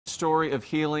story of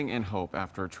healing and hope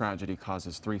after a tragedy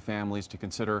causes 3 families to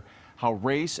consider how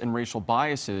race and racial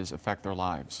biases affect their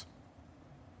lives.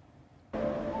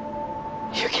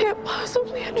 You can't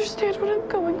possibly understand what I'm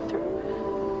going through.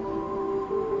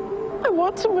 I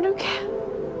want someone who can.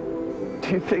 Do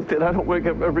you think that I don't wake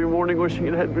up every morning wishing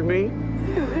it had been me?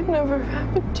 It would never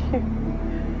happen to you.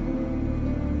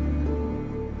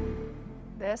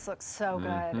 This looks so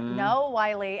good. Noah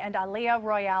Wyle and Aliyah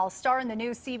Royale star in the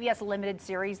new CBS limited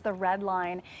series, The Red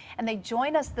Line. And they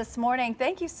join us this morning.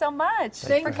 Thank you so much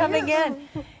for coming in.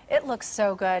 It looks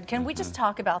so good. Can we just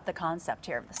talk about the concept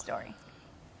here of the story?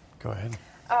 Go ahead.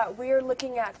 We are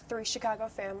looking at 3 Chicago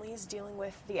families dealing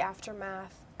with the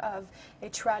aftermath of a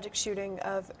tragic shooting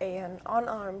of an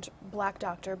unarmed black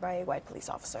doctor by a white police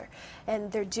officer.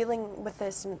 And they're dealing with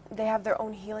this, and they have their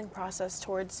own healing process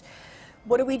towards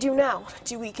what do we do now?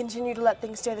 Do we continue to let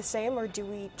things stay the same, or do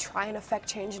we try and affect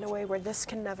change in a way where this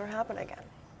can never happen again?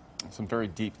 Some very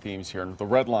deep themes here. And the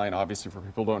Red Line, obviously, for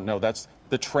people who don't know, that's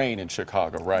the train in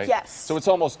Chicago, right? Yes. So it's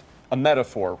almost a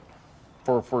metaphor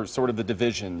for sort of the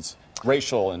divisions,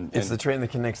 racial and... It's the train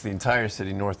that connects the entire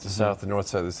city, north to south. The north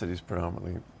side of the city is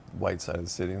predominantly white side of the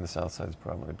city, and the south side is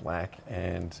predominantly black.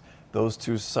 And those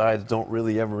 2 sides don't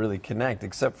ever connect,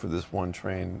 except for this one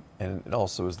train. And it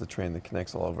also is the train that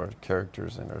connects all of our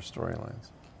characters and our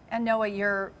storylines. And Noah,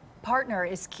 your partner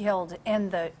is killed in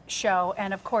the show,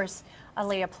 and of course,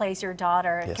 Aliyah plays your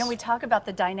daughter. Yes. Can we talk about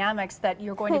the dynamics that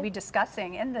you're going to be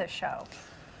discussing in this show?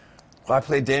 Well, I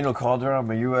played Daniel Calder. I'm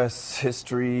a U.S.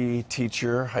 history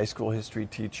teacher, high school history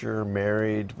teacher,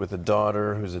 married with a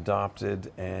daughter who's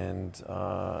adopted, and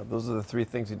those are the 3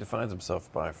 things he defines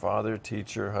himself by: father,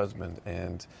 teacher, husband.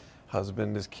 And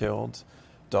husband is killed.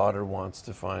 Daughter wants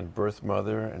to find birth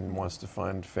mother and wants to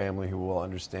find family who will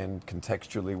understand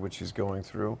contextually what she's going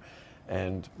through.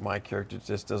 And my character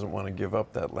just doesn't want to give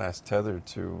up that last tether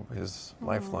to his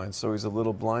lifeline, so he's a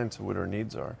little blind to what her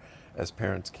needs are, as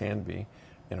parents can be.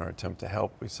 In our attempt to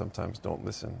help, we sometimes don't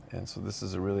listen. And so this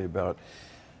is really about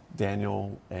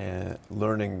Daniel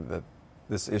learning that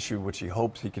this issue, which he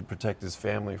hopes he could protect his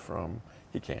family from,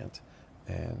 he can't.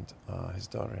 And his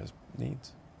daughter has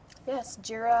needs. Yes,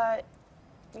 Jira,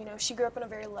 you know, she grew up in a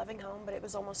very loving home, but it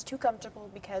was almost too comfortable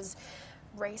because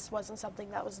race wasn't something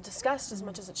that was discussed as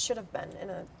much as it should have been,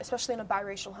 especially in a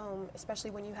biracial home,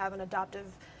 especially when you have an adoptive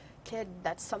kid.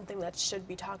 That's something that should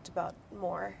be talked about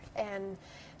more. And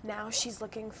now she's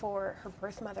looking for her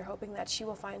birth mother, hoping that she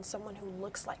will find someone who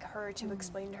looks like her to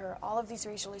explain to her all of these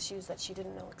racial issues that she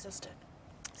didn't know existed.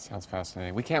 Sounds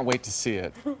fascinating. We can't wait to see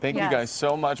it. Thank you guys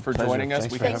so much for joining us.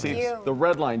 Thanks We for can having see us. The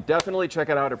Red Line. Definitely check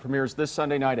it out. It premieres this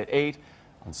Sunday night at 8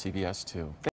 on CBS 2.